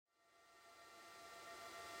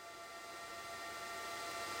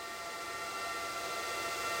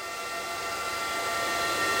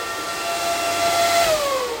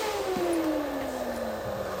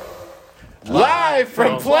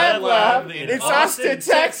From Plant Lab in Austin,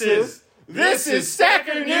 Texas, this is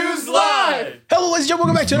Stacker News Live! Hello, ladies and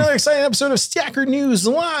gentlemen. Welcome back to another exciting episode of Stacker News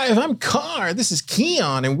Live. I'm Carr. This is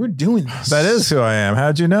Keon, and we're doing this. That is who I am.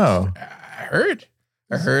 How'd you know? I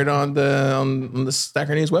heard on the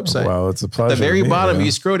Stacker News website. Well, it's a pleasure. At the very bottom, you.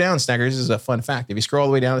 you scroll down, Stackers. This is a fun fact. If you scroll all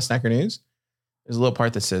the way down to Stacker News, there's a little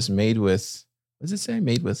part that says made with, what does it say?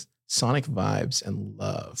 Made with Sonic vibes and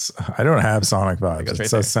love. I don't have Sonic vibes. It It right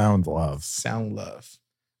says sound love. Sound love.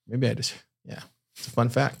 Maybe I just, yeah. It's a fun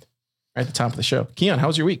fact. Right at the top of the show. Keon, how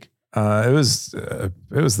was your week? It was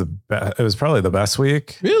probably the best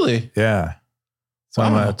week. Really? Yeah. So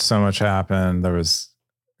much happened. There was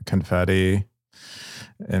confetti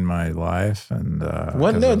in my life, and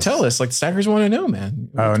what? No, tell us. Like Stackers want to know, man.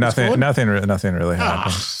 Nothing really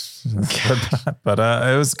happened. but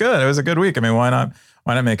it was good. It was a good week. I mean, why not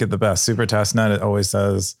make it the best? Super Testnet, it always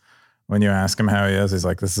says when you ask him how he is, he's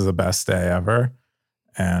like, "This is the best day ever."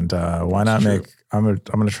 And why not make? I'm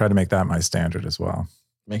gonna try to make that my standard as well.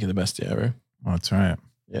 Make it the best day ever. Well, that's right.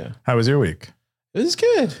 Yeah. How was your week? It was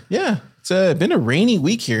good. Yeah. It's been a rainy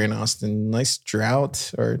week here in Austin. Nice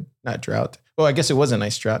drought, or not drought. Well, I guess it was a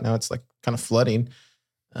nice drought. Now it's like kind of flooding.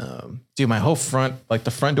 Dude, my whole front, like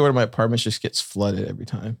the front door to my apartment just gets flooded every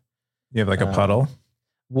time. You have like a puddle?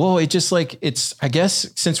 Well, it just like, I guess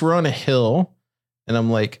since we're on a hill and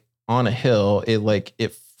I'm like on a hill,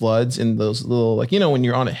 it floods in those little, like, when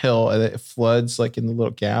you're on a hill and it floods like in the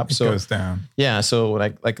little gap. So it goes down. Yeah. So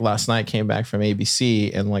like last night I came back from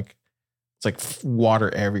ABC and like, it's like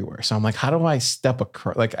water everywhere. So I'm like, how do I step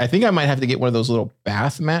across? Like, I think I might have to get one of those little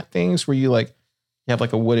bath mat things where you have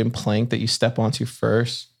like a wooden plank that you step onto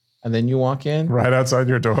first and then you walk in. Right outside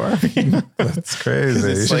your door. That's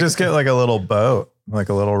crazy. You should just get like a little boat, like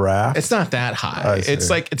a little raft. It's not that high. It's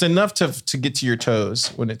like, it's enough to get to your toes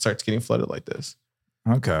when it starts getting flooded like this.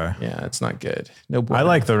 Okay. Yeah, it's not good. No boy. I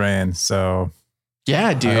like the rain, so.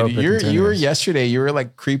 Yeah, dude. You were yesterday. You were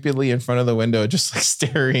like creepily in front of the window, just like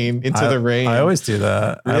staring into the rain. I always do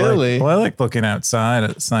that. Really? I like looking outside.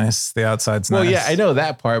 It's nice. The outside's nice. Well, yeah, I know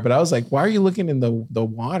that part, but I was like, why are you looking in the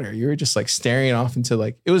water? You were just like staring off into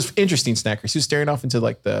like, it was interesting, Snackers. You were staring off into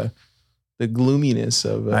like the gloominess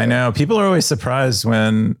of. I know. People are always surprised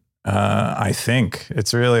when I think.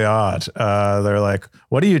 It's really odd. They're like,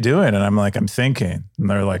 "What are you doing?" And I'm like, "I'm thinking." And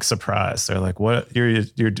they're like surprised. They're like, "What? You're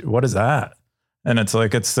what is that?" And it's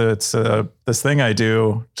like, it's this thing I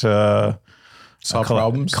do to solve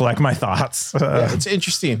problems, collect my thoughts. Yeah, it's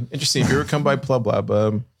interesting. If you ever come by Plub Lab,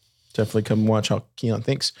 definitely come watch how Keon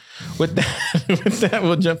thinks. With that,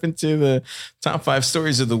 we'll jump into the top 5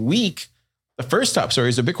 stories of the week. The first top story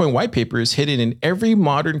is the Bitcoin white paper is hidden in every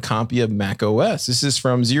modern copy of macOS. This is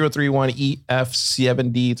from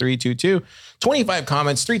 031EF7D322. 25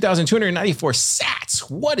 comments, 3,294 sats.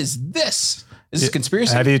 What is this? Is this a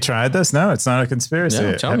conspiracy? Have you tried this? No, it's not a conspiracy.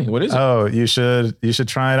 No, tell me, what is it? Oh, you should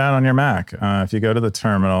try it out on your Mac. If you go to the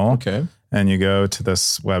terminal, okay, and you go to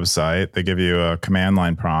this website, they give you a command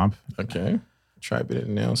line prompt. Okay, type it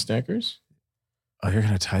in now, Stackers. Oh, you're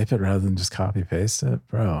gonna type it rather than just copy paste it,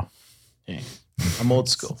 bro. Dang. I'm old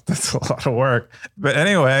school. That's a lot of work. But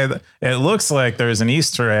anyway, it looks like there's an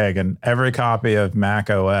Easter egg in every copy of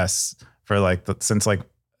macOS for since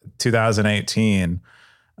 2018.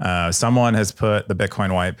 Someone has put the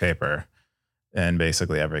Bitcoin white paper in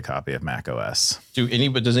basically every copy of macOS.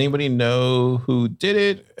 Does anybody know who did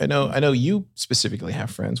it? I know you specifically have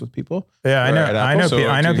friends with people. Yeah,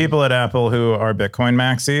 I know people at Apple who are Bitcoin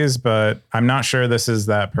maxis, but I'm not sure this is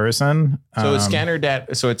that person. So it's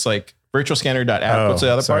scanner.app. So it's like virtualscanner.app. What's the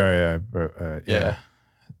other part? Yeah.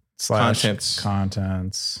 Contents.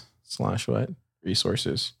 / what?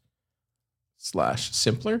 Resources. /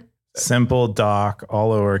 simpler. Simple doc,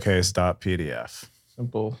 all lowercase .pdf.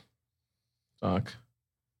 Simple doc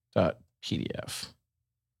 .pdf.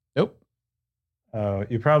 Nope. Oh,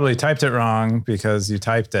 you probably typed it wrong because you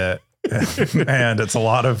typed it and it's a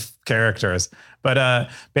lot of characters. But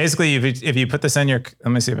basically, if you put this in your,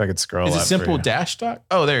 let me see if I could scroll up. Is it simple dash doc?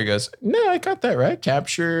 Oh, there it goes. No, I got that right.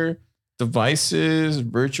 Capture devices,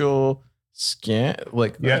 virtual scan.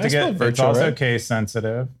 Like you have to get virtual. It's also right? Case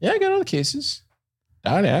sensitive. Yeah, I got all the cases.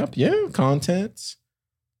 .app, yeah. Contents,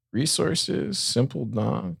 resources, simple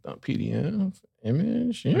doc .pdf,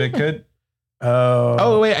 image. Yeah. But it could.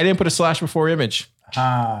 Oh wait, I didn't put a / before image.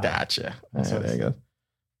 Gotcha. There you go.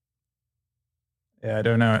 Yeah, I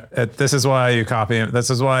don't know. This is why you copy.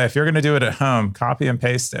 This is why if you're going to do it at home, copy and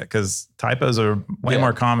paste it because typos are way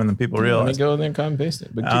more common than people realize. Let me go there and copy and paste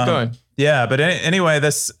it. But keep going. Yeah, but anyway,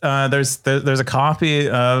 there's a copy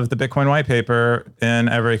of the Bitcoin white paper in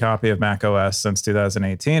every copy of macOS since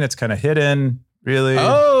 2018. It's kind of hidden Really?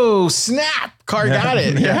 Oh, snap. Car got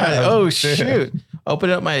it. Yeah. Oh, shoot. Open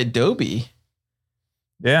up my Adobe.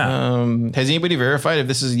 Yeah. Has anybody verified if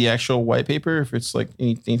this is the actual white paper? If it's like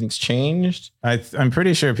anything's changed? I'm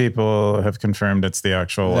pretty sure people have confirmed it's the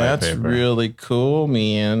actual white paper. That's really cool,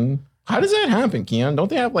 man. How does that happen, Keon? Don't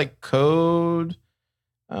they have like coding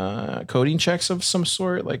checks of some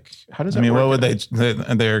sort? Like, how does that work? What would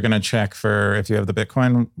they're going to check for if you have the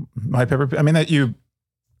Bitcoin white paper? I mean, they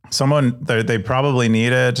probably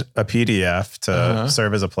needed a PDF to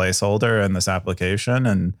serve as a placeholder in this application.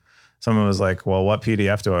 And someone was like, well, what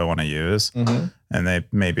PDF do I want to use? Mm-hmm. And they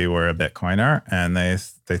maybe were a Bitcoiner and they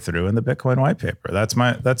threw in the Bitcoin white paper. That's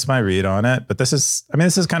my read on it. But this is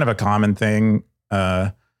kind of a common thing.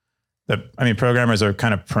 Programmers are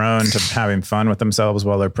kind of prone to having fun with themselves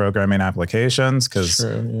while they're programming applications because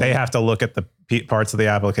they have to look at the parts of the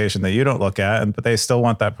application that you don't look at, but they still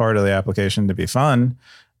want that part of the application to be fun.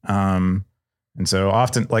 And so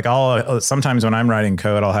often, sometimes when I'm writing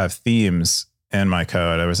code, I'll have themes in my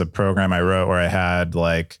code. There was a program I wrote where I had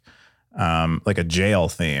like a jail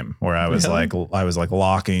theme where I was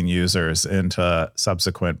locking users into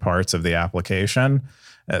subsequent parts of the application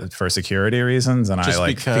for security reasons, and just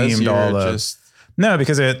I themed all the. No,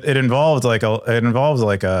 because it involved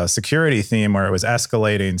a security theme where it was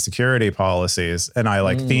escalating security policies, and I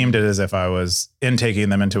themed it as if I was taking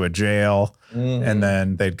them into a jail, and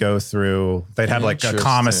then they'd go through. They'd have like a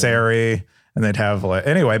commissary, and they'd have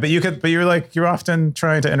you're often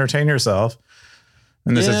trying to entertain yourself,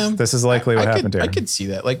 and this is likely what happened here. I could see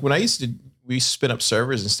that. Like when we used to spin up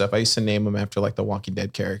servers and stuff, I used to name them after like the Walking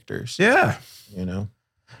Dead characters. Yeah, you know.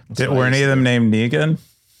 Were any of them named Negan?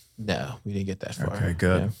 No, we didn't get that far. Okay,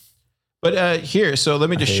 good. Yeah. But here, so let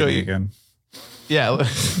me just show you. Negan. Yeah, let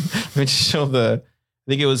me just show I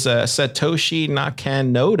think it was Satoshi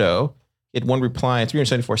Nakamoto. He had one reply,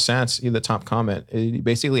 374 cents, the top comment. He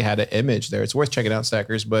basically had an image there. It's worth checking out,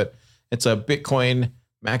 Stackers, but it's a Bitcoin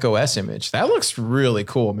macOS image. That looks really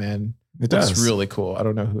cool, man. It does. Looks really cool. I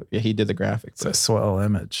don't know who he did the graphics. It's a swell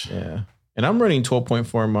image. Yeah. And I'm running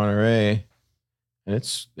 12.4 Monterey, and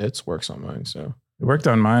it's works on mine, so. It worked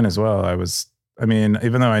on mine as well. Even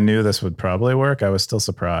though I knew this would probably work, I was still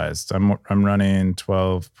surprised. I'm running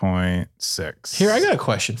 12.6. Here, I got a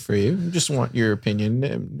question for you. I just want your opinion.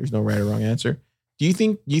 There's no right or wrong answer. Do you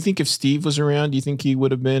think if Steve was around, do you think he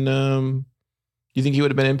would have been into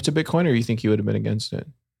Bitcoin, or do you think he would have been against it?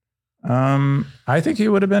 I think he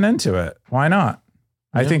would have been into it. Why not?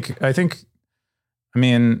 Yeah.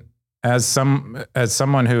 As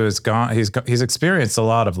someone who has he's experienced a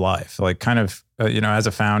lot of life, like kind of, as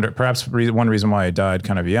a founder, perhaps one reason why he died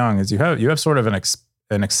kind of young is you have sort of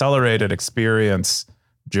an accelerated experience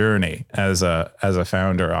journey as a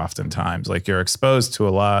founder. Oftentimes, like you're exposed to a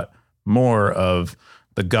lot more of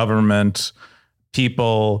the government,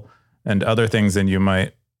 people, and other things than you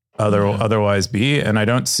might otherwise be. And I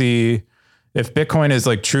don't see, if Bitcoin is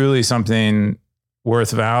like truly something worth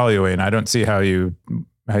valuing, I don't see how you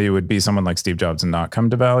would be someone like Steve Jobs and not come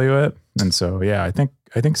to value it. And so, yeah, I think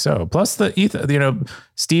so. Plus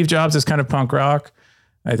Steve Jobs is kind of punk rock.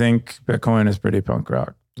 I think Bitcoin is pretty punk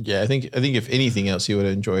rock. Yeah. I think if anything else, he would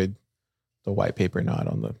have enjoyed the white paper not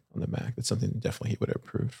on the Mac. That's something definitely he would have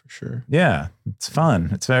approved for sure. Yeah. It's fun.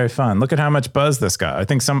 It's very fun. Look at how much buzz this got. I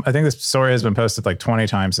think this story has been posted like 20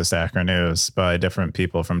 times to Stacker News by different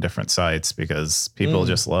people from different sites because people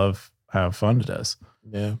just love how fun it is.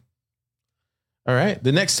 Yeah. All right.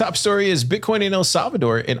 The next top story is Bitcoin in El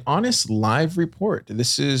Salvador, an honest live report.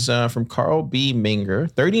 This is from Carl B. Menger.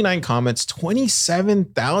 39 comments,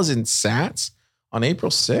 27,000 sats on April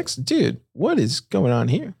 6th. Dude, what is going on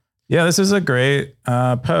here? Yeah, this is a great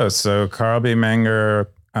post. So Carl B. Menger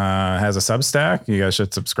has a Substack. You guys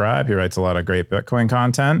should subscribe. He writes a lot of great Bitcoin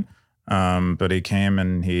content. But he came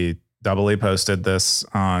and he doubly posted this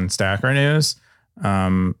on Stacker News.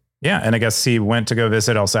 Yeah, and I guess he went to go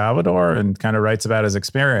visit El Salvador and kind of writes about his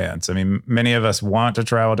experience. I mean, many of us want to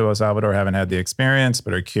travel to El Salvador, haven't had the experience,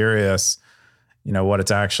 but are curious, what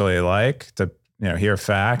it's actually like to, hear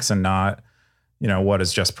facts and not, what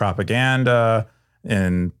is just propaganda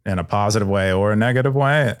in a positive way or a negative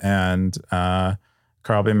way. And Carl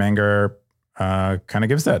B. Menger kind of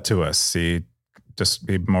gives that to us. He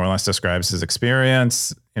more or less describes his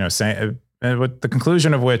experience, saying, with the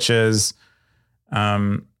conclusion of which is,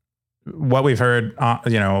 what we've heard,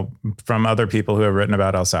 from other people who have written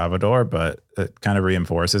about El Salvador, but it kind of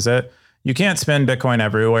reinforces it. You can't spend Bitcoin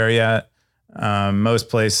everywhere yet.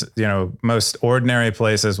 Most ordinary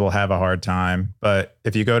places will have a hard time. But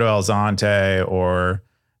if you go to El Zonte or,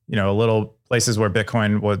 little places where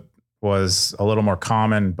Bitcoin was a little more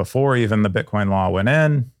common before even the Bitcoin law went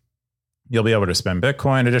in, you'll be able to spend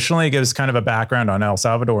Bitcoin. Additionally, it gives kind of a background on El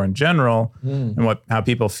Salvador in general and how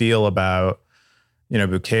people feel about,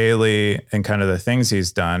 Bukele and kind of the things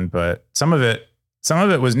he's done. But some of it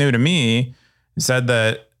was new to me. He said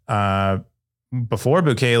that before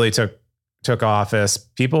Bukele took office,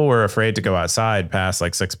 people were afraid to go outside past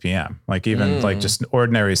like 6 p.m. Like even like just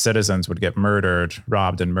ordinary citizens would get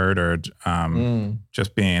robbed and murdered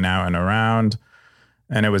just being out and around.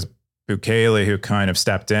 And it was Bukele who kind of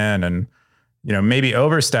stepped in and, maybe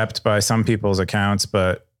overstepped by some people's accounts,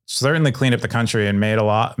 but certainly cleaned up the country and made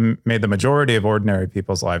the majority of ordinary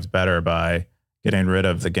people's lives better by getting rid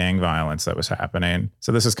of the gang violence that was happening.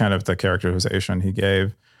 So this is kind of the characterization he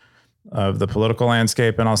gave of the political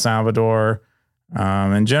landscape in El Salvador.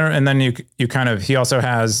 In general, and then he also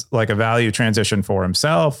has like a value transition for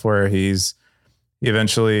himself where he's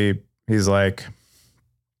like,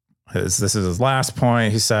 this is his last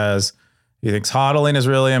point. He says he thinks hodling is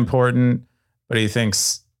really important, but he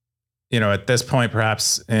thinks, at this point,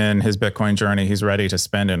 perhaps in his Bitcoin journey, he's ready to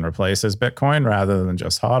spend and replace his Bitcoin rather than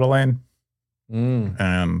just hodling.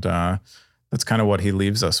 And that's kind of what he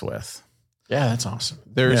leaves us with. Yeah, that's awesome.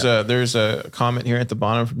 There's a comment here at the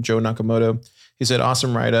bottom from Joe Nakamoto. He said,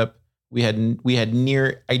 awesome write-up. We had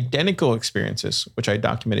near identical experiences, which I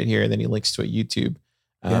documented here. And then he links to a YouTube.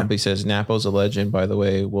 But he says, Napo's a legend, by the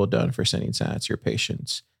way. Well done for sending sats, your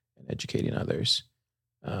patience, and educating others.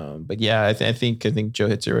 But yeah, I think Joe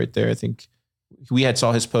hits it right there. I think we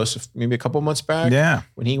saw his post maybe a couple months back. Yeah,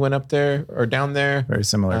 when he went up there or down there. Very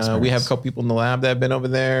similar experience. We have a couple people in the lab that have been over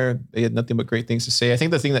there. They had nothing but great things to say. I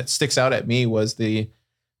think the thing that sticks out at me was that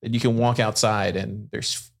you can walk outside and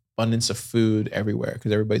there's abundance of food everywhere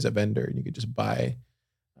because everybody's a vendor and you could just buy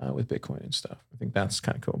with Bitcoin and stuff. I think that's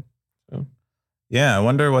kind of cool. So. Yeah, I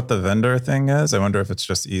wonder what the vendor thing is. I wonder if it's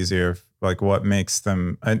just easier, like what makes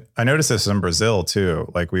them. I noticed this in Brazil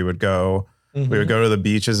too. Like we would go to the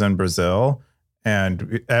beaches in Brazil,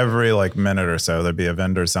 and every like minute or so there'd be a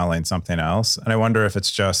vendor selling something else. And I wonder if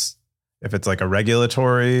it's like a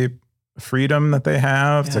regulatory freedom that they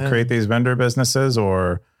have to create these vendor businesses,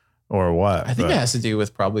 or what. I think it has to do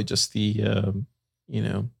with probably just the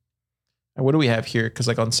what do we have here? Because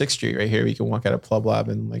like on 6th Street right here, we can walk out of Plub Lab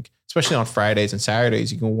and like, especially on Fridays and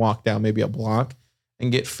Saturdays, you can walk down maybe a block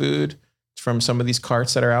and get food from some of these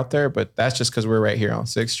carts that are out there. But that's just because we're right here on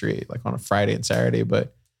 6th Street, like on a Friday and Saturday.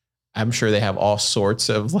 But I'm sure they have all sorts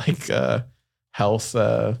of like health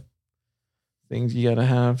things you gotta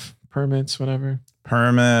have, permits, whatever.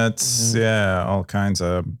 Permits, all kinds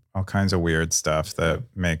of weird stuff that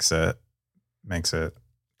makes it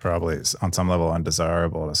probably on some level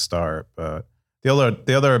undesirable to start. But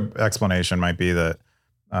the other explanation might be that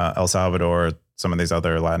El Salvador, some of these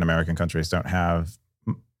other Latin American countries don't have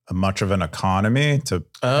much of an economy to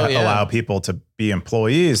allow people to be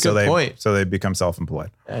employees. Good so they become self-employed.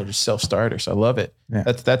 Yeah, just self-starters. I love it.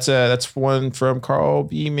 Yeah. That's one from Carl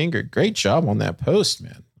B. Minger. Great job on that post,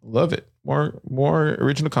 man. Love it. More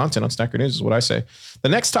original content on Stacker News is what I say. The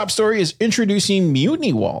next top story is introducing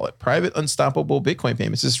Mutiny Wallet, private unstoppable Bitcoin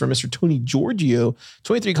payments. This is from Mr. Tony Giorgio.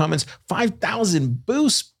 23 comments, 5,000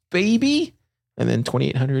 boosts, baby. And then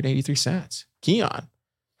 2,883 sats. Keon,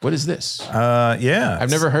 what is this?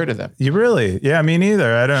 I've never heard of them. You really? Yeah, me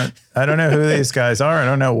neither. I don't know who these guys are. I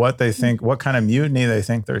don't know what they think, what kind of mutiny they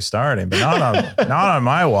think they're starting, but not on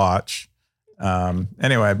my watch.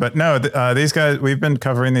 Anyway, but no, these guys, we've been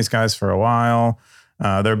covering these guys for a while.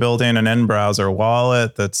 They're building an in-browser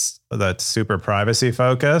wallet that's super privacy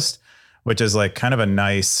focused, which is like kind of a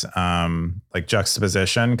nice like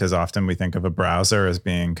juxtaposition, because often we think of a browser as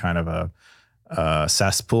being kind of a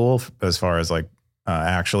cesspool as far as like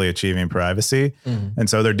actually achieving privacy. And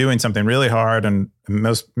so they're doing something really hard, and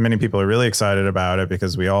many people are really excited about it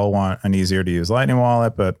because we all want an easier to use Lightning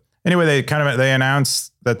Wallet. But anyway, they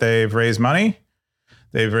announced that they've raised money.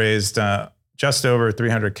 They've raised just over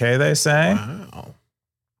 300K, they say. Wow.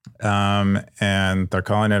 And they're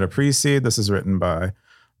calling it a pre-seed. This is written by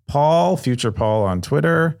Paul, Future Paul on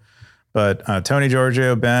Twitter. But Tony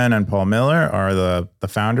Giorgio, Ben, and Paul Miller are the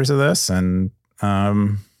founders of this, and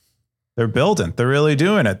they're building. They're really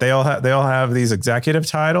doing it. They all have these executive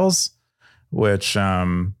titles, which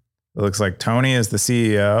it looks like Tony is the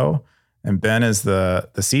CEO and Ben is the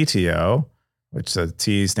CTO, which the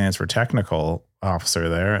T stands for technical officer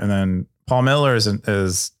there. And then Paul Miller is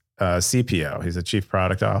CPO. He's a chief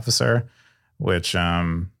product officer, which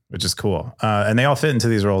is cool. And they all fit into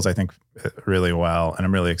these roles, I think, really well. And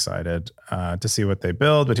I'm really excited to see what they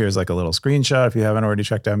build. But here's like a little screenshot. If you haven't already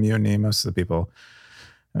checked out Mutiny, most of the people,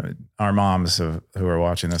 our moms who are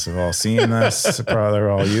watching this have all seen this. Probably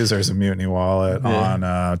they're all users of Mutiny Wallet on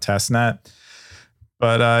testnet.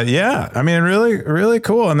 But yeah, I mean, really, really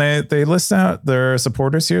cool. And they list out their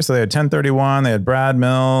supporters here. So they had 1031, they had Brad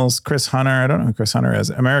Mills, Chris Hunter. I don't know who Chris Hunter is.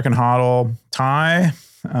 American Hodl, Ty,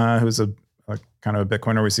 who's a kind of a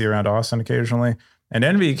Bitcoiner we see around Austin occasionally, and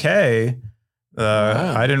NVK.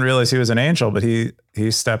 Wow. I didn't realize he was an angel, but he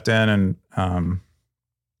stepped in and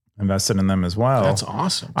invested in them as well. That's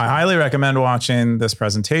awesome. I highly recommend watching this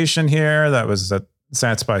presentation here. That was at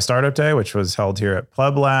Sats by Startup Day, which was held here at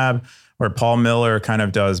Pleb Lab, where Paul Miller kind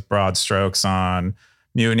of does broad strokes on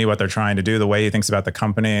Mutiny, what they're trying to do, the way he thinks about the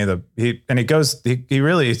company. He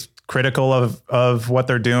really is critical of what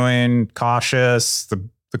they're doing, cautious,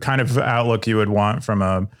 the kind of outlook you would want from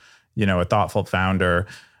a thoughtful founder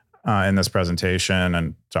in this presentation.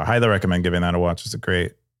 And so I highly recommend giving that a watch. It's a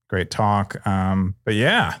great talk. But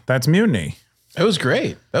yeah, that's Mutiny. It was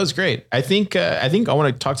great. That was great. I think I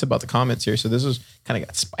want to talk about the comments here. So this was kind of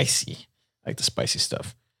got spicy, like the spicy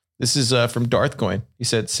stuff. This is from Darthcoin. He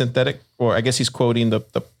said synthetic, or I guess he's quoting the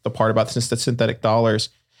part about the synthetic dollars.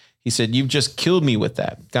 He said, "You've just killed me with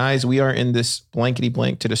that. Guys, we are in this blankety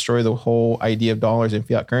blank to destroy the whole idea of dollars and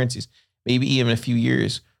fiat currencies. Maybe even a few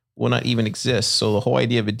years will not even exist. So the whole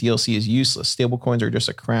idea of a DLC is useless. Stablecoins are just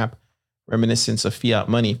a crap reminiscence of fiat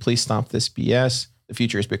money. Please stop this BS. The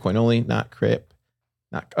future is Bitcoin only, not crap.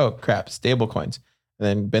 Stablecoins." And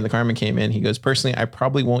then Ben the Carmen came in. He goes, "Personally, I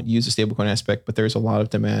probably won't use the stablecoin aspect, but there's a lot of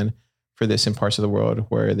demand for this in parts of the world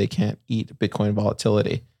where they can't eat Bitcoin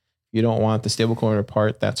volatility. If you don't want the stablecoin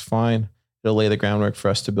part, that's fine. It'll lay the groundwork for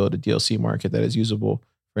us to build a DLC market that is usable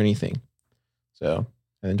for anything." So,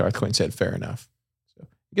 and then Darthcoin said, "Fair enough." So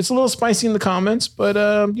it gets a little spicy in the comments, but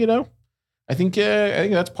I think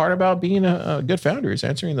that's part about being a good founder, is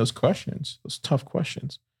answering those questions, those tough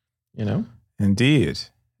questions.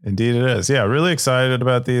 Indeed it is. Yeah, really excited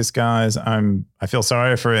about these guys. I feel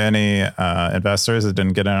sorry for any investors that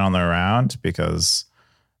didn't get in on the round because.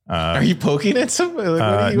 Are you poking at somebody?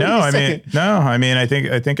 Like, no. I mean, I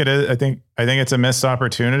think it is. I think it's a missed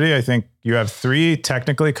opportunity. I think you have three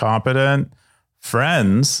technically competent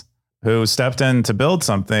friends who stepped in to build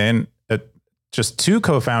something. Just two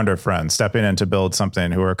co-founder friends stepping in to build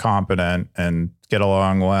something who are competent and get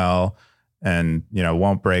along well, and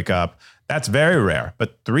won't break up. That's very rare.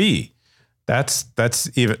 But three, that's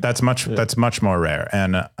much more rare.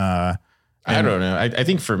 And I don't know. I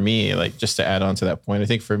think for me, like, just to add on to that point, I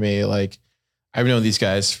think for me, like, I've known these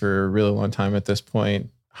guys for a really long time at this point.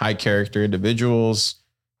 High character individuals.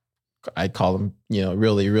 I call them,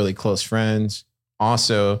 really, really close friends.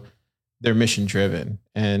 Also, they're mission driven.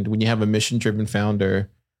 And when you have a mission driven founder,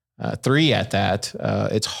 three at that,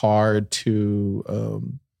 it's hard to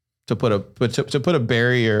put a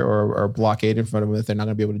barrier or a blockade in front of them that they're not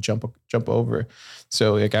going to be able to jump over.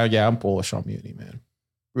 So I'm bullish on Mutiny, man.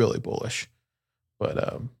 Really bullish.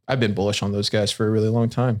 But I've been bullish on those guys for a really long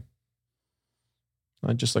time.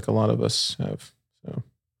 Just like a lot of us have. So,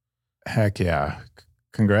 heck yeah.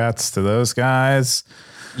 Congrats to those guys.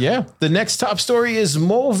 Yeah. The next top story is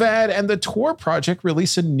Molvad and the Tor project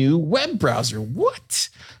release a new web browser. What?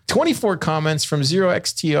 24 comments from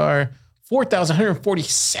 0xTR, 4,140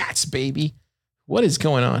 sats, baby. What is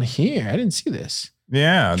going on here? I didn't see this.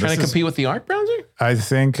 Yeah. Trying to compete with the Arc browser? I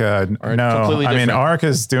think, no. I mean, Arc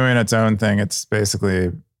is doing its own thing. It's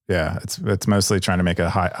basically, it's mostly trying to make a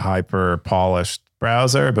hyper polished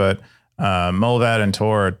browser, but Molvad and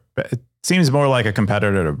Tor, it seems more like a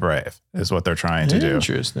competitor to Brave is what they're trying to do.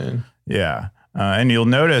 Interesting. Yeah. And you'll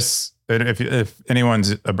notice that if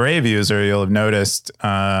anyone's a Brave user, you'll have noticed,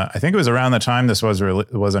 I think it was around the time this was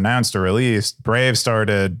announced or released, Brave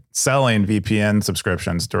started selling VPN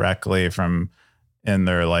subscriptions directly from in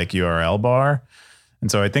their like URL bar.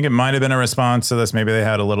 And so I think it might've been a response to this. Maybe they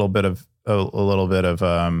had a little bit of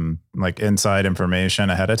like inside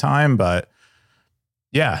information ahead of time, but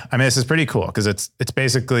yeah, I mean, this is pretty cool because it's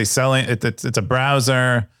basically selling. It's a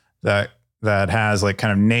browser that has like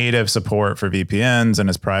kind of native support for VPNs and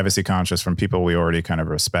is privacy conscious from people we already kind of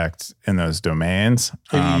respect in those domains.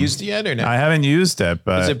 Have you used it yet or no? I haven't used it,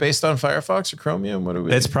 but is it based on Firefox or Chromium?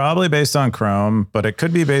 It's probably based on Chrome, but it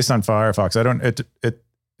could be based on Firefox.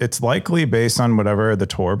 It's likely based on whatever the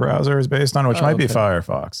Tor browser is based on, which might be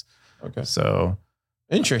Firefox. Okay, so.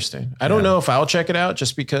 Interesting. I don't know if I'll check it out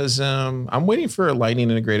just because I'm waiting for a Lightning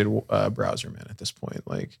integrated browser, man, at this point.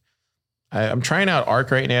 Like I'm trying out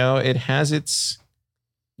Arc right now. It has its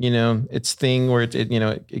thing where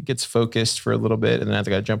it gets focused for a little bit and then I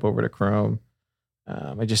got to jump over to Chrome.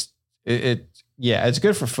 It's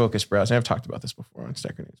good for focused browsing. I've talked about this before on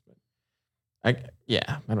Stacker News, but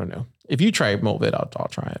I don't know. If you try Molvid, I'll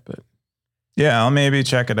try it, but. Yeah, I'll maybe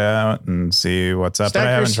check it out and see what's up. But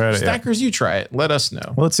I haven't tried it yet. Stackers, you try it. Let us know.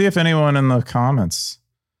 Well, let's see if anyone in the comments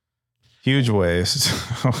Huge waste.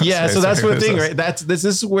 Yeah, so that's the thing, right? This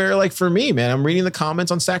is where, like, for me, man, I'm reading the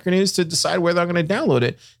comments on Stacker News to decide whether I'm going to download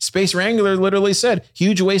it. Space Wrangler literally said,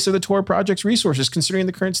 huge waste of the Tor project's resources considering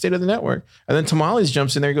the current state of the network. And then Tamales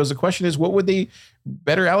jumps in there. He goes, the question is, what would they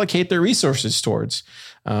better allocate their resources towards?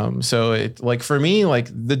 So it, like, for me, like,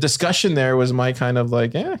 the discussion there was my kind of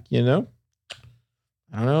like, yeah, you know,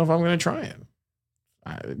 I don't know if I'm going to try it.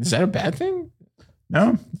 Is that a bad thing?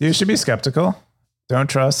 No, you should be skeptical. Don't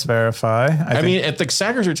trust, verify. I mean, if the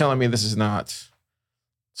stackers are telling me this is not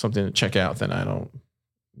something to check out, then I'm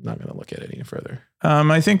not going to look at it any further.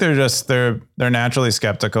 I think they're naturally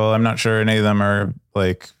skeptical. I'm not sure any of them are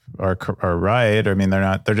right. I mean,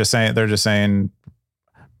 they're just saying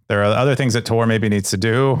there are other things that Tor maybe needs to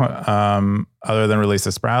do other than release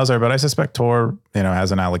this browser. But I suspect Tor,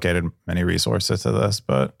 hasn't allocated many resources to this.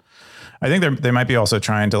 But I think they might be also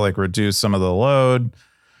trying to like reduce some of the load,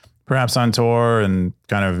 perhaps on Tor, and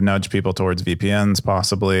kind of nudge people towards VPNs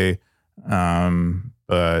possibly.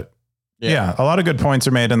 But yeah, a lot of good points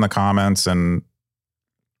are made in the comments,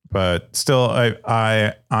 but still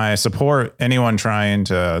I support anyone trying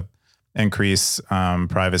to increase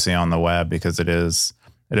privacy on the web, because it is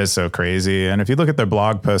so crazy. And if you look at their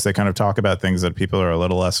blog posts, they kind of talk about things that people are a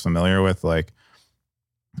little less familiar with, like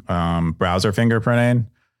browser fingerprinting.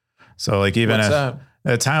 So like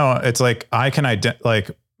it's like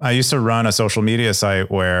I used to run a social media site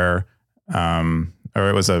where, or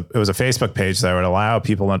it was a Facebook page that would allow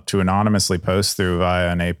people to anonymously post through via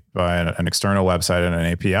an external website and an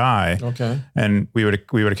API. Okay. And we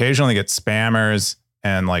would occasionally get spammers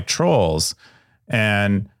and like trolls.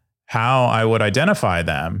 And how I would identify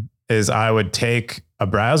them is I would take a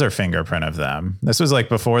browser fingerprint of them. This was like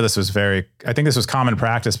before this was I think this was common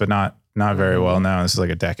practice, but not very well known. This is like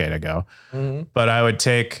a decade ago. Mm-hmm. But I would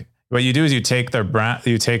take, what you do is you take the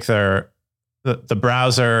browser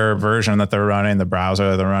version that they're running, the browser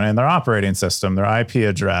that they're running, their operating system, their IP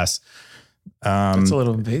address. That's a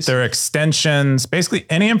little invasive. Their extensions, basically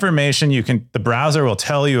any information the browser will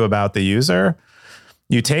tell you about the user.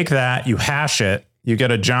 You take that, you hash it, you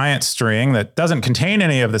get a giant string that doesn't contain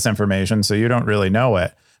any of this information, so you don't really know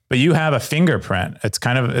it. But you have a fingerprint. It's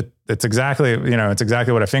kind of it's exactly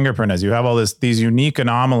what a fingerprint is. You have all these unique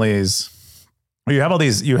anomalies. You have all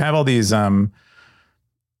these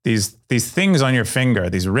things on your finger,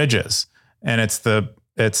 these ridges, and it's the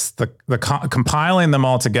compiling them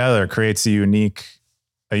all together creates a unique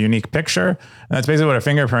picture. And that's basically what a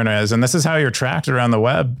fingerprint is. And this is how you're tracked around the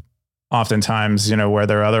web. Oftentimes, where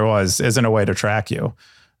there otherwise isn't a way to track you.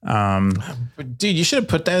 Dude, you should have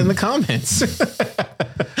put that in the comments.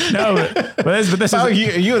 No, but this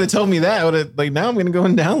is you would have told me that. Now I'm going to go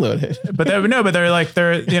and download it. But this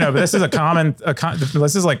is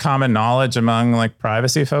this is like common knowledge among like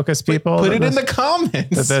privacy focused people. Put it in the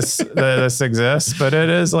comments that this exists. But it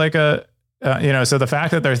is like so the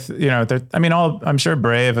fact that I'm sure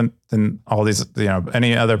Brave and all these,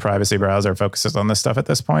 any other privacy browser focuses on this stuff at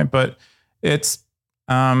this point, but it's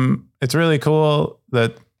really cool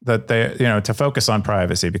that they, to focus on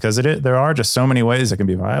privacy, because there are just so many ways it can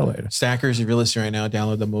be violated. Stackers, if you're listening right now,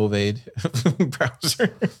 download the Movade browser.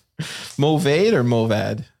 Movade or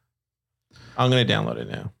Movad? I'm going to download it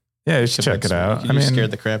now. Yeah, you should check it out. You scared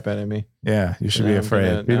the crap out of me. Yeah, you should be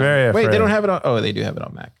afraid. Be very afraid. Wait, they don't have it on. Oh, they do have it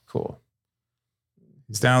on Mac. Cool.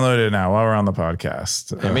 He's downloaded it now while we're on the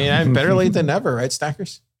podcast. I mean, I'm better late than never, right,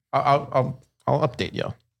 Stackers? I'll update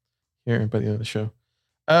y'all here by the end of the show.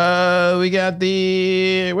 We got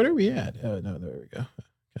where are we at? Oh no, there we go.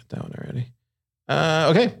 Got that one already.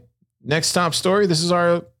 Okay. Next top story. This is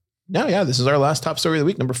our last top story of the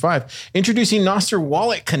week, number 5. Introducing Nostr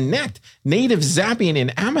Wallet Connect, native zapping in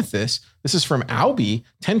Amethyst. This is from Albi.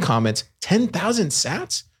 10 comments, 10,000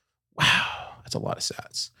 sats. Wow, that's a lot of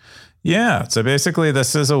sats. Yeah. So basically,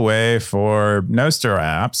 this is a way for Nostr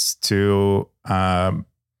apps to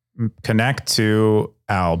connect to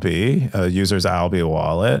Albi, a user's Albi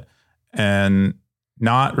wallet, and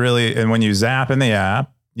not really. And when you zap in the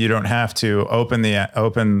app, you don't have to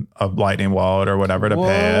open a Lightning wallet or whatever to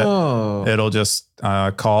pay it. It'll just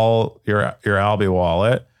call your Albi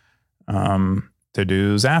wallet to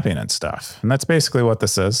do zapping and stuff. And that's basically what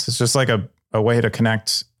this is. It's just like a way to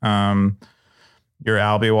connect your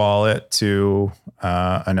Albi wallet to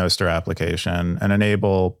a Nostr application and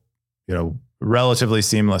enable, relatively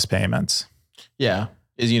seamless payments. Yeah.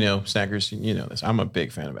 As Snackers, you know this. I'm a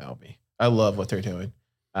big fan of Albi. I love what they're doing.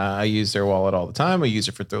 I use their wallet all the time. I use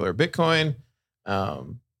it for Thriller Bitcoin.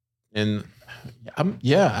 And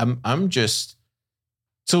I'm just,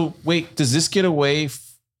 so wait, does this get away?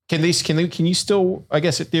 Can you still, I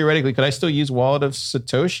guess theoretically, could I still use Wallet of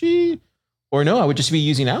Satoshi? Or no, I would just be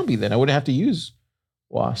using Albi then. I wouldn't have to use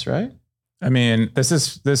WAS, right? I mean, this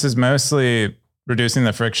is mostly reducing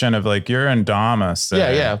the friction of like you're in Damas,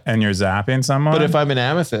 say, and you're zapping someone. But if I'm in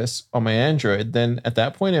Amethyst on my Android, then at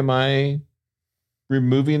that point, am I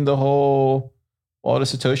removing the whole Wallet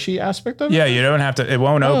of Satoshi aspect of it? Yeah, you don't have to. It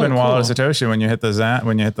won't open Wallet of Satoshi when you hit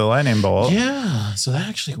the lightning bolt. Yeah, so that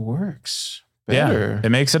actually works better. Yeah, it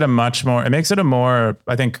makes it a more.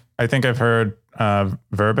 I think I've heard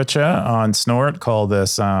Verbicha on Snort call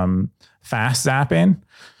this fast zapping.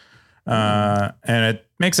 And it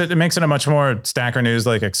makes it a much more Stacker News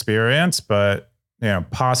like experience, but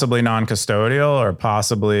possibly non-custodial or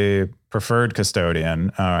possibly preferred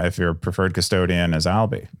custodian if your preferred custodian is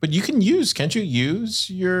Albi. But can't you use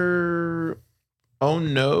your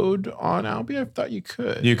own node on Albi? I thought you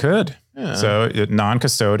could. You could. Yeah. So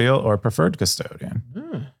non-custodial or preferred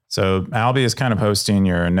custodian. So Albi is kind of hosting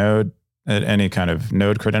your node at any kind of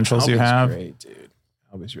node credentials Albi's you have. Great, dude.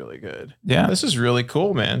 Albi's really good. Yeah. This is really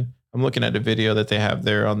cool, man. I'm looking at a video that they have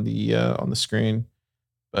there on the screen,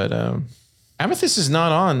 but Amethyst is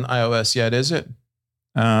not on iOS yet, is it?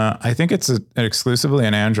 I think it's exclusively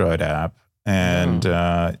an Android app, and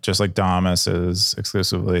just like Damas is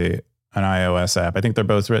exclusively an iOS app. I think they're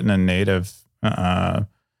both written in native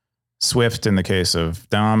Swift in the case of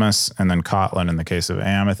Damas, and then Kotlin in the case of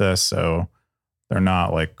Amethyst. So they're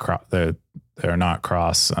not like they're not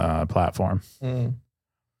cross platform. All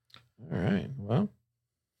right, well.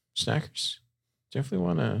 Snackers, definitely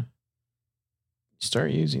want to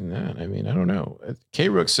start using that. I mean, I don't know.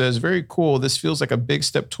 K-Rook says, very cool. This feels like a big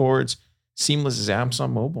step towards seamless zaps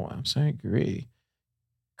on mobile apps. I agree.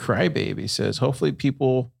 Crybaby says, hopefully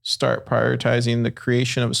people start prioritizing the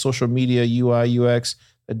creation of a social media UI UX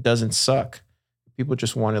that doesn't suck. People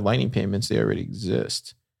just wanted lightning payments. They already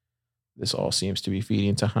exist. This all seems to be feeding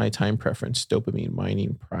into high time preference, dopamine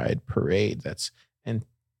mining, pride, parade. That's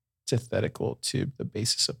antithetical to the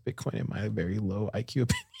basis of Bitcoin in my very low IQ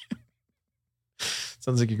opinion.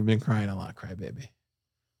 Sounds like you've been crying a lot, Crybaby.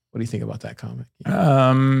 What do you think about that comment?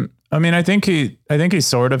 I mean, I think he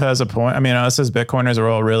sort of has a point. I mean, us as Bitcoiners are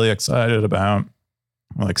all really excited about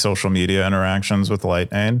like social media interactions with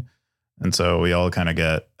Lightning. And so we all kind of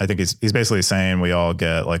get, I think he's basically saying we all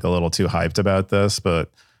get like a little too hyped about this, but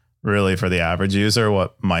really for the average user,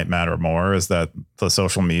 what might matter more is that the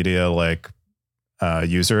social media, like,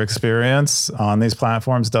 user experience on these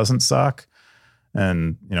platforms doesn't suck.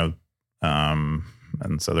 And,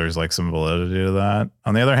 and so there's like some validity to that.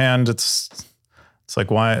 On the other hand, it's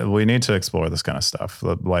like, why we need to explore this kind of stuff.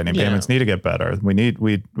 The lightning payments need to get better. We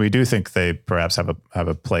do think they perhaps have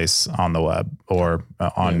a place on the web or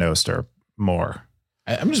on Nostr more.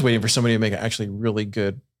 I'm just waiting for somebody to make an actually really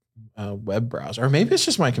good web browser, or maybe it's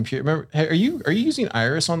just my computer. Remember, are you using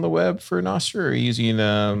Iris on the web for Nostr, or are you using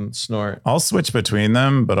Snort? I'll switch between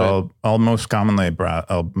them, but I'll most commonly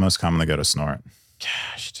go to Snort.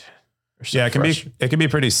 Gosh, dude. It can be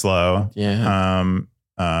pretty slow. Yeah.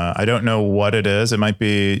 I don't know what it is. You might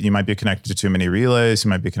be connected to too many relays. You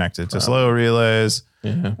might be connected to slow relays.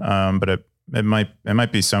 Yeah. But it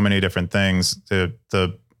might be so many different things.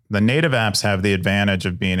 The native apps have the advantage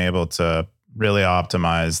of being able to really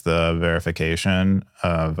optimize the verification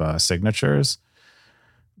of signatures.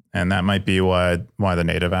 And that might be why the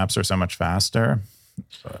native apps are so much faster.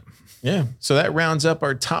 But. Yeah. So that rounds up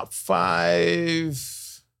our top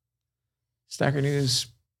 5 Stacker News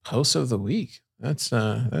posts of the week. That's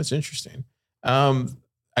interesting. I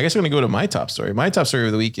guess I'm going to go to my top story. My top story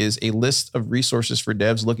of the week is a list of resources for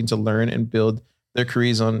devs looking to learn and build their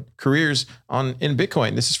careers in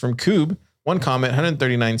Bitcoin. This is from Koob. One comment,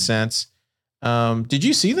 139 cents. Did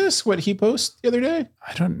you see this? What he posted the other day?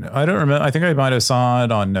 I don't know. I don't remember. I think I might have saw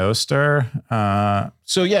it on Nostr.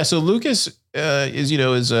 So Lucas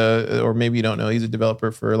or maybe you don't know, he's a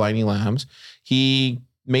developer for Lightning Labs. He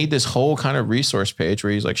made this whole kind of resource page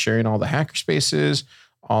where he's like sharing all the hacker spaces,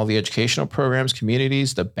 all the educational programs,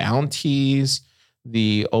 communities, the bounties,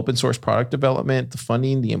 the open source product development, the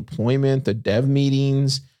funding, the employment, the dev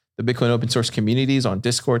meetings, the Bitcoin open source communities on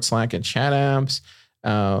Discord, Slack, and chat apps,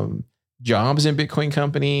 jobs in Bitcoin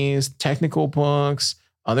companies, technical books,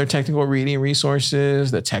 other technical reading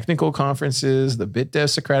resources, the technical conferences, the BitDev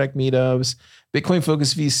Socratic meetups, Bitcoin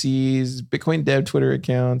focused VCs, Bitcoin dev Twitter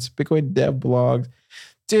accounts, Bitcoin dev blogs.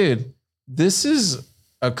 Dude, this is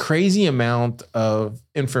a crazy amount of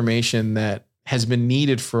information that has been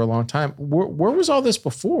needed for a long time. Where was all this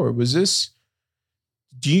before? Was this,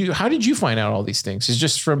 how did you find out all these things? Is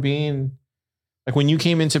just from being like when you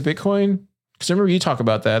came into Bitcoin? Because I remember you talk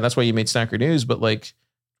about that. That's why you made Stacker News. But like,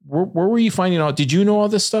 where were you finding out? Did you know all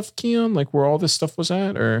this stuff, Keon? Like where all this stuff was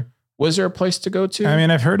at? Or Was there a place to go to? I mean,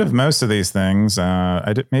 I've heard of most of these things.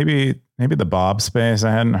 Maybe the Bob space I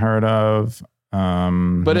hadn't heard of.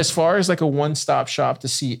 But as far as like a one-stop shop to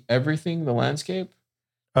see everything, the landscape.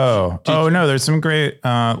 No, there's some great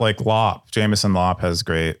like Lop. Jameson Lop has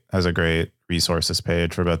a great resources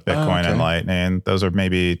page for both Bitcoin and Lightning. Those are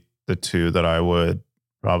maybe the two that I would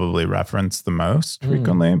probably reference the most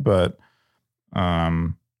frequently. But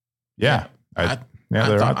I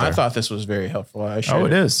thought this was very helpful.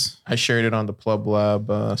 It is. I shared it on the Plub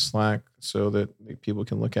Lab Slack so that people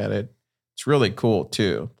can look at it. It's really cool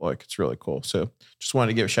too. Like it's really cool. So just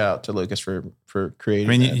wanted to give a shout out to Lucas for creating.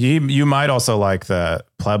 I mean, you might also like the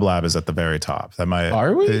Pleb Lab is at the very top. That might.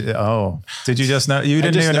 Are we? Did you just know? You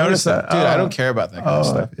didn't even notice that, dude. I don't care about that kind of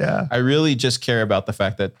stuff. Yeah, I really just care about the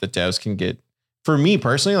fact that the devs can get. For me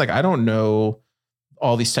personally, like I don't know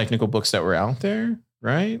all these technical books that were out there,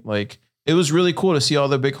 right? Like it was really cool to see all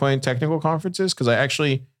the Bitcoin technical conferences because I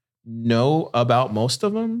actually know about most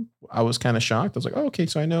of them. I was kind of shocked. I was like, oh, okay,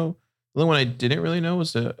 so I know. The only one I didn't really know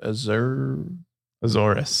was the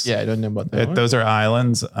Azores. Yeah, I don't know about that. Those are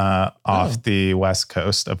islands off the west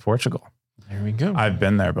coast of Portugal. There we go. I've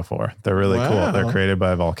been there before. They're really cool. They're created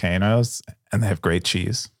by volcanoes and they have great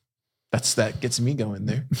cheese. That gets me going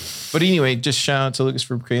there. But anyway, just shout out to Lucas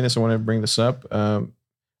for creating this. I want to bring this up.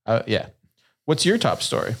 What's your top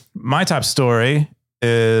story? My top story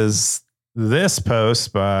is this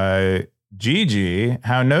post by Gigi,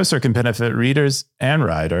 how Nostr can benefit readers and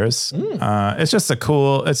writers. It's just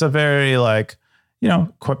it's a very like,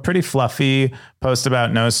 pretty fluffy post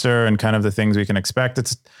about Nostr and kind of the things we can expect.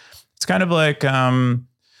 It's kind of like, a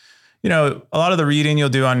lot of the reading you'll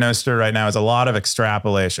do on Nostr right now is a lot of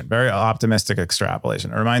extrapolation, very optimistic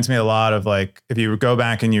extrapolation. It reminds me a lot of like, if you go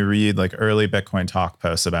back and you read like early Bitcoin talk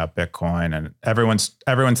posts about Bitcoin and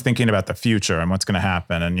everyone's thinking about the future and what's going to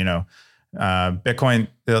happen. And, Bitcoin,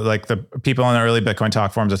 like the people on the early Bitcoin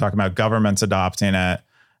talk forums are talking about governments adopting it,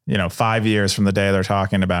 5 years from the day they're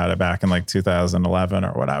talking about it back in like 2011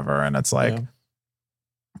 or whatever. And it's like,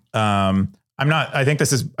 I think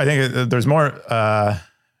there's more,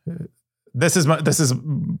 this is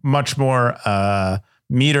much more,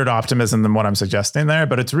 metered optimism than what I'm suggesting there,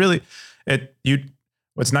 but it's really,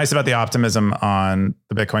 what's nice about the optimism on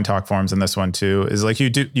the Bitcoin talk forums and this one too is like you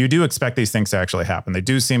do expect these things to actually happen. They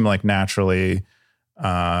do seem like naturally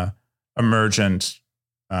emergent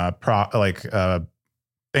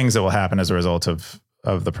things that will happen as a result of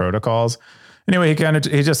the protocols. Anyway,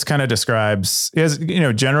 he just kind of describes, he has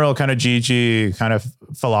general kind of GG kind of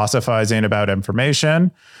philosophizing about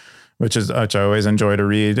information, which I always enjoy to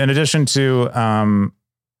read. In addition to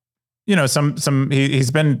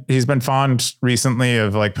he's been fond recently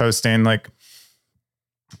of like posting like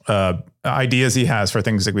ideas he has for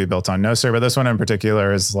things that we built on Nostr, but this one in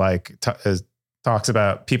particular is like talks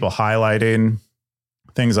about people highlighting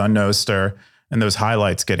things on Nostr and those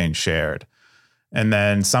highlights getting shared, and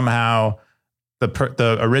then somehow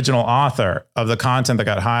the original author of the content that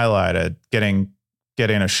got highlighted getting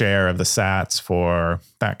a share of the sats for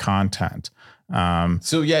that content.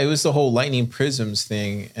 It was the whole Lightning Prisms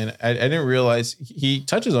thing. And I didn't realize he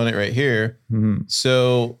touches on it right here. Mm-hmm.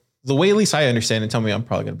 So the way, at least I understand, and tell me I'm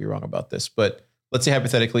probably going to be wrong about this, but let's say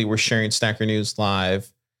hypothetically we're sharing Stacker News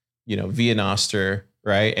live, via Nostr,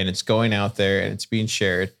 right? And it's going out there and it's being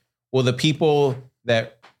shared. Well, the people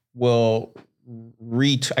that will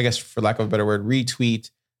I guess for lack of a better word, retweet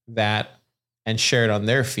that and share it on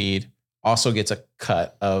their feed also gets a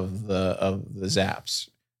cut of the zaps.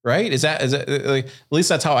 Right? Is that like, at least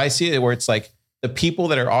that's how I see it, where it's like the people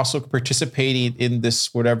that are also participating in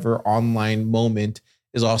this whatever online moment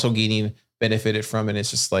is also getting benefited from it.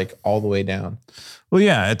 It's just like all the way down. Well,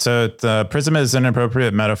 yeah, the prism is an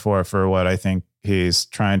appropriate metaphor for what I think he's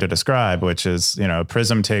trying to describe, which is, a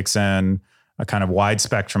prism takes in a kind of wide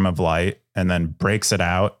spectrum of light and then breaks it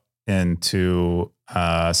out into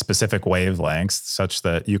specific wavelengths such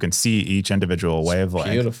that you can see each individual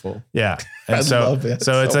wavelength. Beautiful. Yeah. And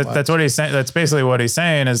that's what he's saying. That's basically what he's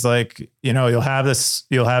saying is like, you'll have this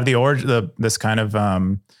kind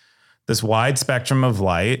of, this wide spectrum of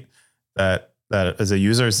light that is a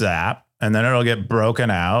user's zap, and then it'll get broken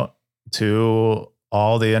out to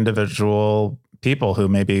all the individual people who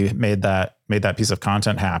maybe made that piece of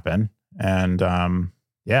content happen. And,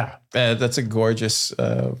 that's a gorgeous,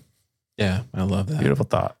 I love that.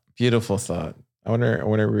 Beautiful thought. I wonder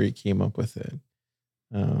where he came up with it,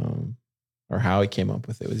 or how he came up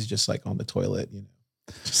with it. Was he just like on the toilet,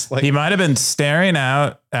 just like he might have been staring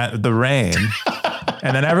out at the rain,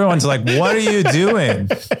 and then everyone's like, "What are you doing?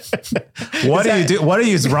 What are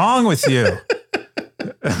you wrong with you?"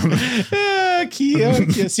 Keon.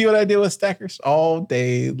 You see what I did with stackers all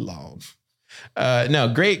day long.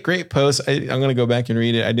 No, great post. I'm gonna go back and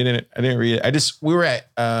read it. I didn't read it. We were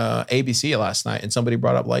at ABC last night and somebody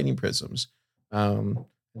brought up lightning prisms. And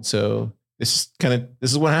so this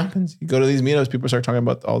is what happens. You go to these meetups, people start talking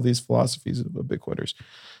about all these philosophies of Bitcoiners.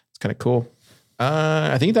 It's kind of cool.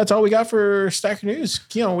 I think that's all we got for Stacker News.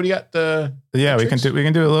 Keon, what do you got? We can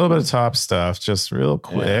do a little bit of top stuff, just real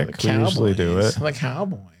quick. We usually do it. Like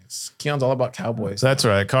cowboys. Keon's all about cowboys. That's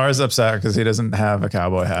right. Car's upset because he doesn't have a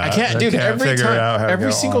cowboy hat. I can't, dude.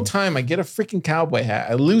 Every single time I get a freaking cowboy hat,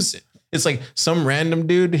 I lose it. It's like some random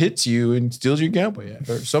dude hits you and steals your cowboy hat,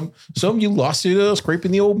 or some you lost it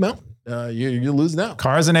scraping the old mountain. You're losing out.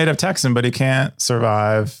 Car's a native Texan, but he can't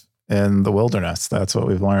survive in the wilderness. That's what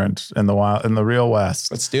we've learned in the wild, in the real West.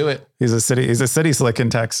 Let's do it. He's a city slicking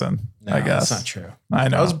Texan. No, I guess that's not true. I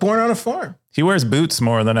know. I was born on a farm. He wears boots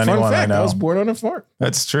more than anyone I know. I was born on a farm.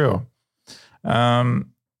 That's true.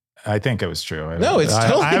 I think it was true. No, it's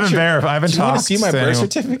totally I haven't true. verified. I haven't talked. Do you want to see my birth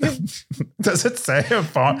certificate? Does it say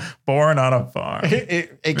born on a farm?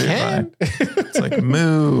 It can. It's like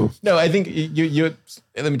moo. No, I think you.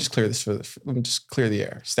 Let me just clear this let me just clear the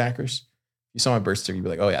air. Stackers. You saw my birth certificate, you'd be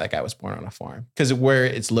like, oh yeah, that guy was born on a farm because of where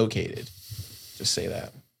it's located. Just say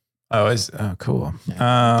that. Oh, cool.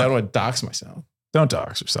 Yeah. I don't want to dox myself. Don't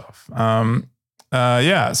dox yourself.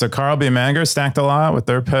 So Carl B. Manger stacked a lot with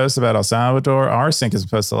their posts about El Salvador. rsync has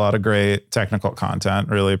posted a lot of great technical content.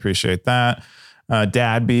 Really appreciate that.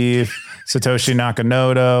 Dad Beef, Satoshi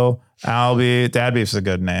Nakamoto, Albi. Dad Beef's a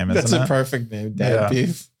good name, isn't it? That's a perfect name, Dad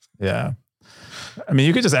Beef. Yeah. I mean,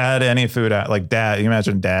 you could just add any food out, like dad. You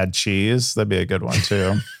imagine dad cheese. That'd be a good one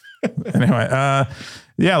too. Anyway,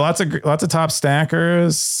 lots of top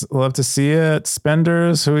stackers. Love to see it.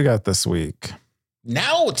 Spenders. Who we got this week?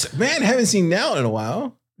 Nout, man, haven't seen Nout in a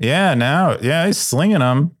while. Yeah, Nout. Yeah, he's slinging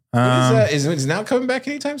them. Is Nout coming back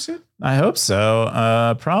anytime soon? I hope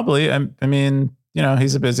so. Probably. I mean,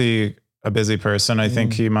 he's a busy person. I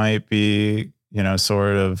think he might be,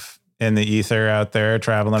 sort of in the ether out there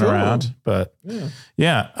traveling around. But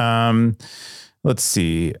yeah. Let's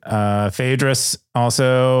see. Phaedrus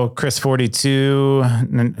also, Chris 42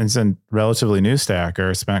 is a relatively new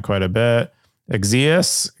stacker, spent quite a bit.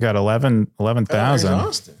 Exius got 11,000.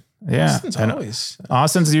 Austin. Yeah.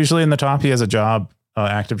 Austin's usually in the top. He has a job,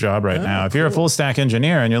 active job right now. If you're a full stack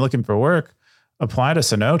engineer and you're looking for work, apply to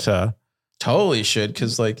Sonota. Totally should.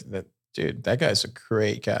 Cause dude, that guy's a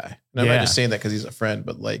great guy. And I'm not just saying that cause he's a friend,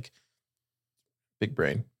 but big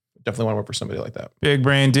brain. Definitely want to work for somebody like that. Big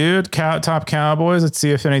brain dude. Top Cowboys. Let's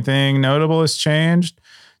see if anything notable has changed.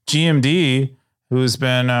 GMD, who's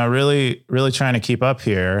been really, really trying to keep up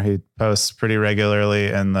here. He posts pretty regularly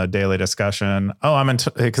in the daily discussion. Oh,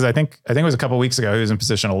 because I think it was a couple weeks ago, he was in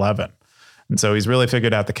position 11. And so he's really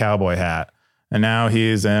figured out the cowboy hat. And now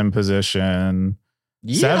he's in position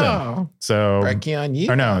 7. So,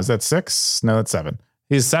 or no, is that 6? No, that's 7.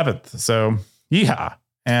 He's 7th. So, yeehaw.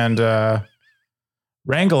 And,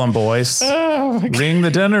 wrangle them, boys. Ring the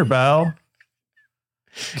dinner bell.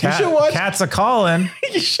 Cats a calling.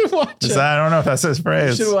 You should watch it. I don't know if that's his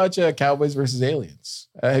phrase. You should watch Cowboys versus Aliens.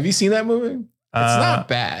 Have you seen that movie? It's not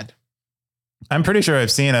bad. I'm pretty sure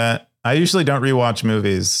I've seen it. I usually don't rewatch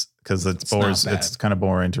movies because it's kind of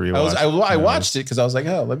boring to rewatch. I watched it because I was like,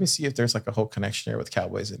 oh, let me see if there's a whole connection here with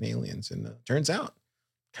Cowboys and Aliens. And turns out,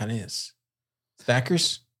 kind of is.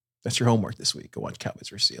 Stackers, that's your homework this week. Go watch Cowboys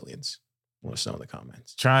versus Aliens. Let us know in the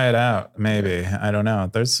comments. Try it out. Maybe. I don't know.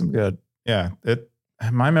 There's some good. Yeah.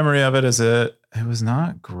 My memory of it is it was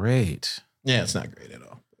not great. Yeah, it's not great at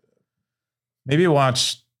all. Maybe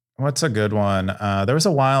watch, what's a good one? There was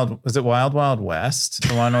was it Wild Wild West?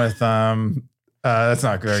 The one with, that's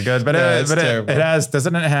not very good, but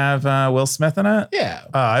doesn't it have Will Smith in it? Yeah.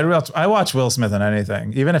 I watch Will Smith in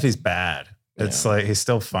anything, even if he's bad. It's he's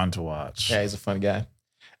still fun to watch. Yeah, he's a fun guy.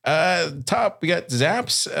 Top, we got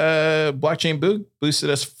Zaps. Blockchain Boog boosted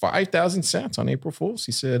us 5,000 sats on April Fools.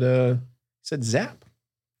 He said Zap.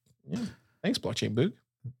 Yeah. Thanks, Blockchain Boog.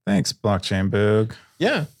 Thanks, Blockchain Boog.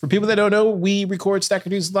 Yeah. For people that don't know, we record Stacker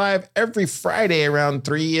News live every Friday around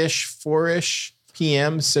 3-ish, 4-ish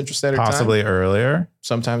p.m. Central Standard Time. Possibly earlier.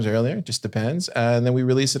 Sometimes earlier. Just depends. And then we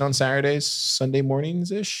release it on Saturdays, Sunday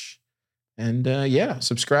mornings-ish. And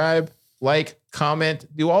subscribe, like, comment,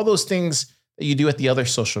 do all those things that you do at the other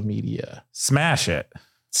social media. Smash it.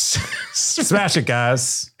 Smash it,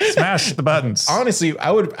 guys. Smash the buttons. Honestly,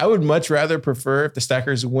 I would much rather prefer if the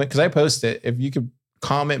Stackers went, because I post it, if you could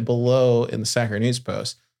comment below in the Stacker News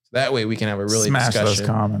post. That way we can have a really Smash discussion. Those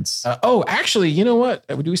comments. Actually, you know what?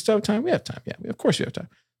 Do we still have time? We have time. Yeah, of course we have time.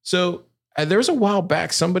 So there was a while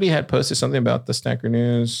back, somebody had posted something about the Stacker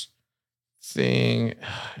News thing,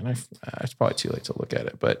 and it's probably too late to look at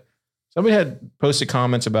it, but somebody had posted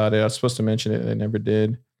comments about it. I was supposed to mention it, and I never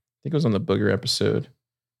did. I think it was on the Booger episode.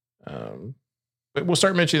 But we'll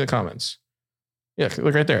start mentioning the comments. Yeah,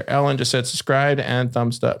 look right there. Alan just said subscribed and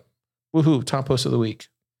thumbs up. Woohoo! Top post of the week.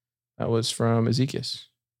 That was from Ezekiel.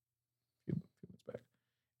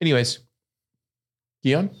 Anyways,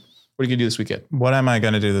 Keon, what are you gonna do this weekend? What am I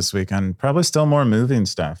gonna do this weekend? Probably still more moving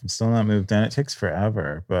stuff. I'm still not moved in. It takes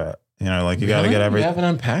forever, but you know, like you got to get everything. You haven't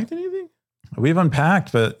unpacked anything? We've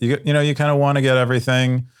unpacked, but you kind of want to get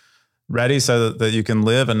everything ready so that you can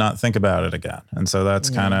live and not think about it again. And so that's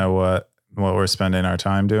kind of what we're spending our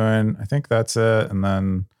time doing. I think that's it. And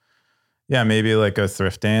then, yeah, maybe like go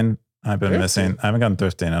thrifting. I've been missing. I haven't gone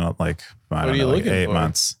thrifting in like, I don't know, like 8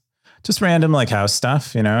 months. Just random like house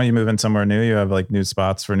stuff. You know, you move in somewhere new, you have like new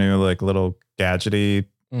spots for new like little gadgety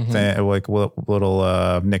thing, like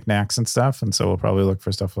little knickknacks and stuff. And so we'll probably look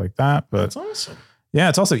for stuff like that. But that's awesome. Yeah,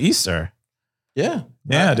 it's also Easter. Yeah,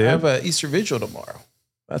 dude. I have an Easter vigil tomorrow.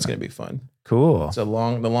 That's gonna be fun. Cool. It's the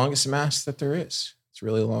longest mass that there is. It's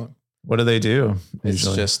really long. What do they do? It's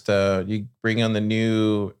just you bring on the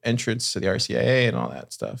new entrance to the RCIA and all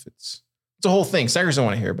that stuff. It's a whole thing. Stackers don't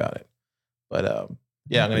want to hear about it, but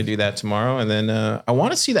yeah, I'm gonna do that tomorrow. And then I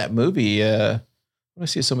want to see that movie. I want to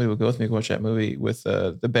see if somebody will go with me to watch that movie with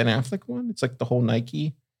the Ben Affleck one. It's like the whole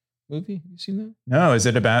Nike movie. Have you seen that? No, is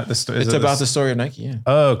it about the story? It's about the story of Nike. Yeah.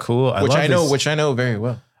 Oh, cool. Which I know very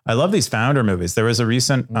well. I love these founder movies. There was a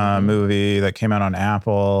recent movie that came out on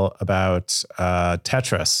Apple about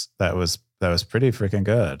Tetris that was pretty freaking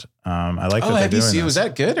good. I like that they're doing this. Was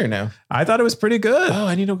that good or no? I thought it was pretty good. Oh,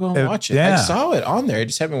 I need to go and watch it. Yeah. I saw it on there. I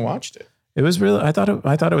just haven't watched it. It was really. I thought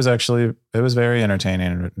it was actually. It was very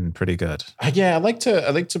entertaining and pretty good. Yeah, I like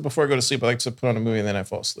to before I go to sleep. I like to put on a movie and then I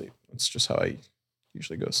fall asleep. That's just how I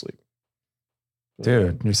usually go to sleep.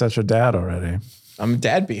 Dude, you're such a dad already. I'm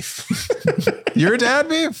dad beef. You're dad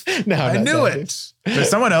beef? No, I knew it. Beef. There's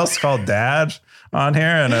someone else called Dad on here,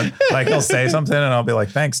 and like he'll say something, and I'll be like,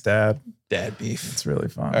 "Thanks, Dad." Dad beef. It's really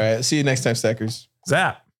fun. All right, see you next time, Stackers.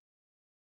 Zap.